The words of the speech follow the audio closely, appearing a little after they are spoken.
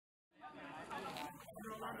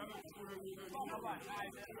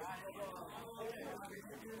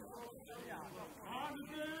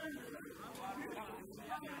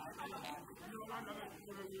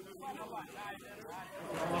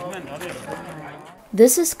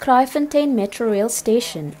This is Cape Town Metrorail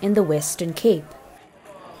station in the Western Cape.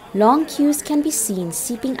 Long queues can be seen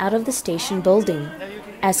seeping out of the station building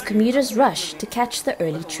as commuters rush to catch the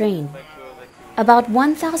early train. About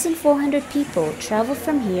 1,400 people travel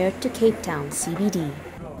from here to Cape Town CBD.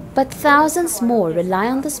 But thousands more rely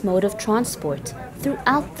on this mode of transport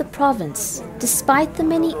throughout the province, despite the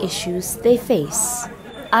many issues they face.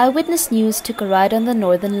 Eyewitness News took a ride on the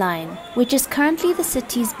Northern Line, which is currently the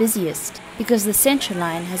city's busiest because the Central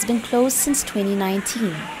Line has been closed since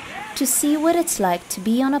 2019, to see what it's like to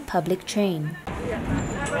be on a public train.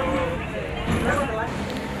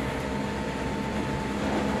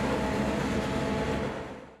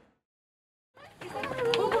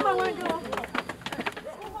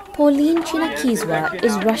 Pauline Chinakizwa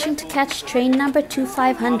is rushing to catch train number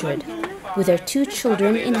 2500 with her 2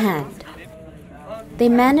 children in hand. They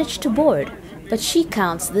manage to board, but she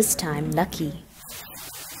counts this time lucky.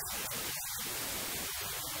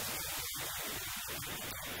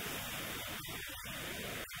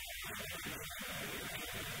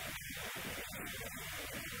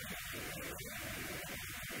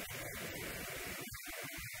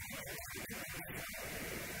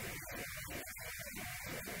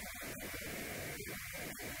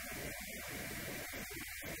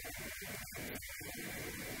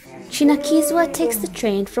 Chinakizwa takes the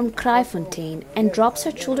train from Kraaifontein and drops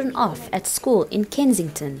her children off at school in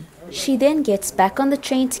Kensington. She then gets back on the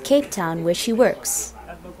train to Cape Town where she works.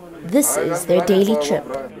 This is their daily trip.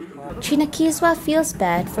 Chinakizwa feels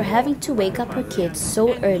bad for having to wake up her kids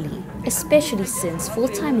so early, especially since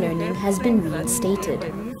full-time learning has been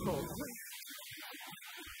reinstated.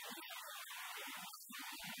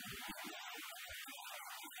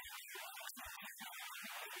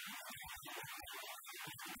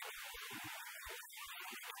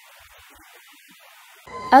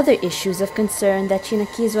 Other issues of concern that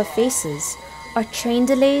Chinakizwa faces are train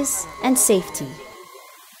delays and safety.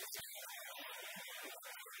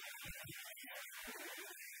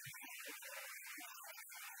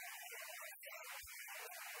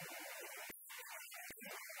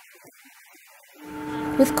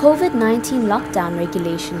 With COVID-19 lockdown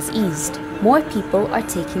regulations eased, more people are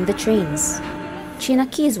taking the trains.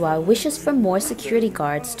 Chinakizwa wishes for more security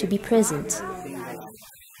guards to be present.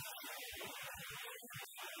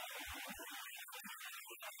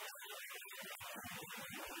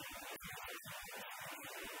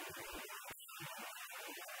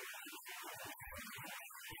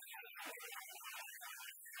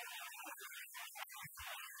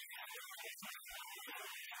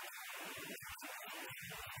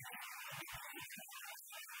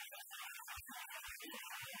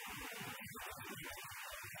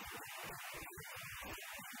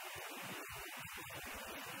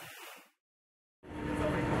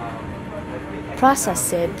 Prasa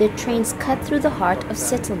said their trains cut through the heart of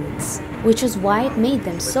settlements, which is why it made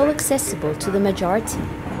them so accessible to the majority,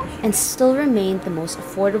 and still remained the most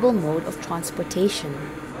affordable mode of transportation.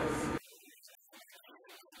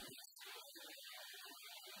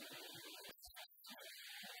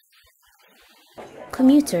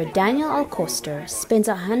 Commuter Daniel Alcoster spends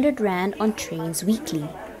 100 Rand on trains weekly.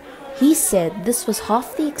 He said this was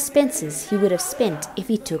half the expenses he would have spent if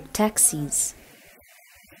he took taxis.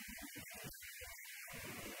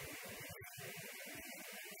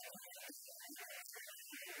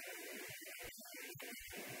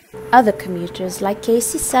 Other commuters like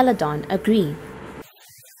Casey Saladon agree.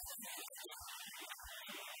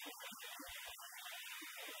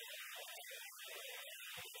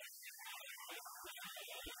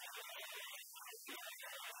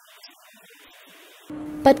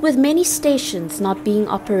 But with many stations not being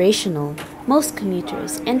operational, most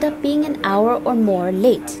commuters end up being an hour or more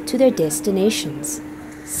late to their destinations.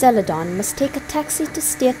 Saladon must take a taxi to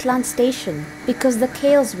Steekland station because the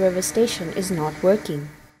Kales River station is not working.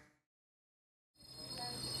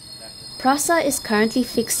 Prasa is currently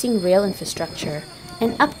fixing rail infrastructure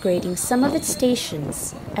and upgrading some of its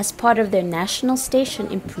stations as part of their National Station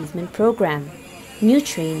Improvement Program. New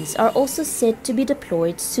trains are also set to be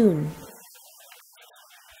deployed soon.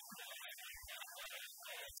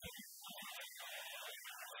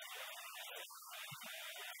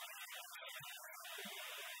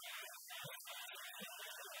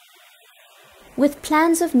 With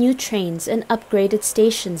plans of new trains and upgraded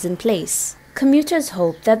stations in place, commuters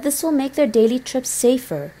hope that this will make their daily trips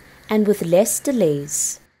safer and with less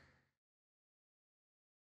delays.